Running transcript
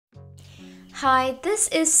Hi, this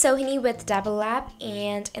is Sohini with Dabble Lab,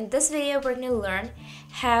 and in this video we're going to learn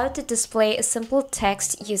how to display a simple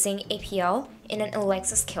text using APL in an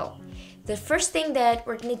Alexa skill. The first thing that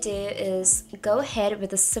we're going to do is go ahead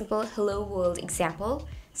with a simple Hello World example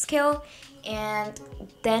skill, and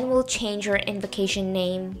then we'll change your invocation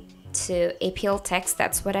name to APL text.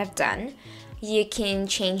 That's what I've done. You can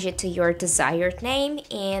change it to your desired name,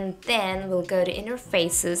 and then we'll go to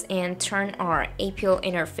interfaces and turn our APL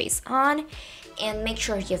interface on and make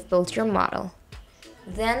sure you've built your model.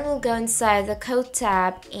 Then we'll go inside the code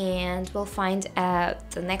tab and we'll find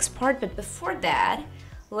out the next part, but before that,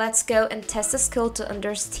 let's go and test the skill to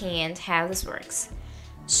understand how this works.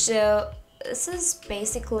 So this is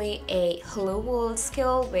basically a hello world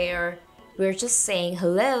skill where we're just saying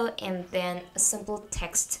hello and then a simple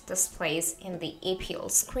text displays in the APL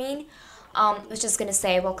screen, which is going to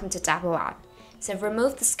say welcome to Dabble Lab. So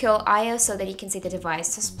remove the skill IO so that you can see the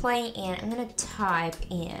device display, and I'm going to type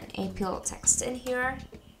in APL text in here.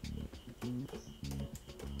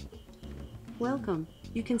 Welcome.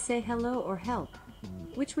 You can say hello or help.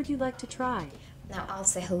 Which would you like to try? Now I'll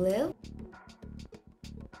say hello.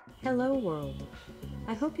 Hello world.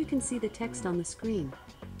 I hope you can see the text on the screen.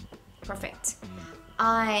 Perfect.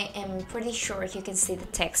 I am pretty sure you can see the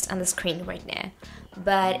text on the screen right now,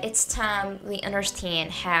 but it's time we understand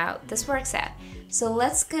how this works out. So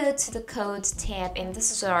let's go to the code tab, and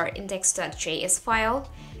this is our index.js file.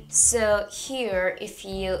 So here, if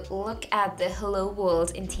you look at the hello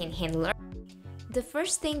world intent handler, the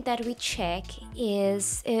first thing that we check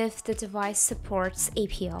is if the device supports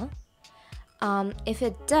APL. If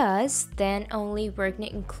it does, then only we're going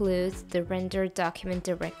to include the render document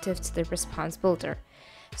directive to the response builder.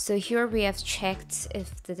 So here we have checked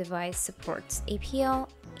if the device supports APL,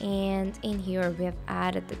 and in here we have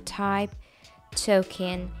added the type,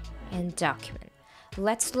 token, and document.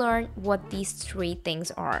 Let's learn what these three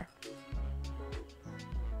things are.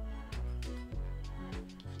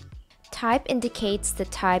 Type indicates the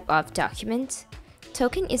type of document.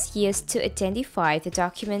 Token is used to identify the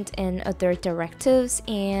document and other directives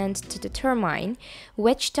and to determine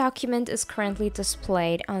which document is currently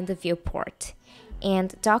displayed on the viewport.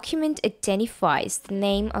 And document identifies the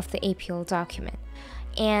name of the APL document.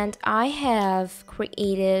 And I have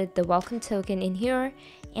created the welcome token in here,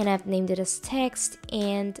 and I've named it as text,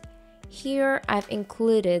 and here I've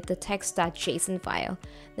included the text.json file.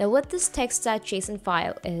 Now what this text.json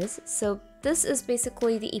file is, so this is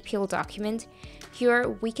basically the APL document. Here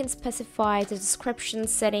we can specify the description,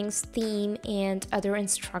 settings, theme, and other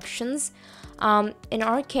instructions. In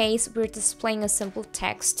our case, we're displaying a simple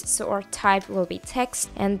text, so our type will be text,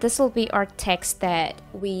 and this will be our text that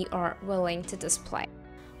we are willing to display.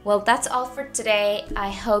 Well, that's all for today. I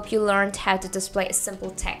hope you learned how to display a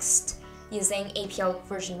simple text using APL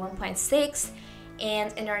version 1.6,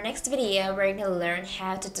 and in our next video, we're going to learn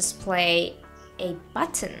how to display a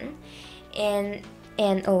button in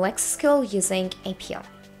an Alexa skill using APL.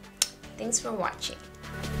 Thanks for watching.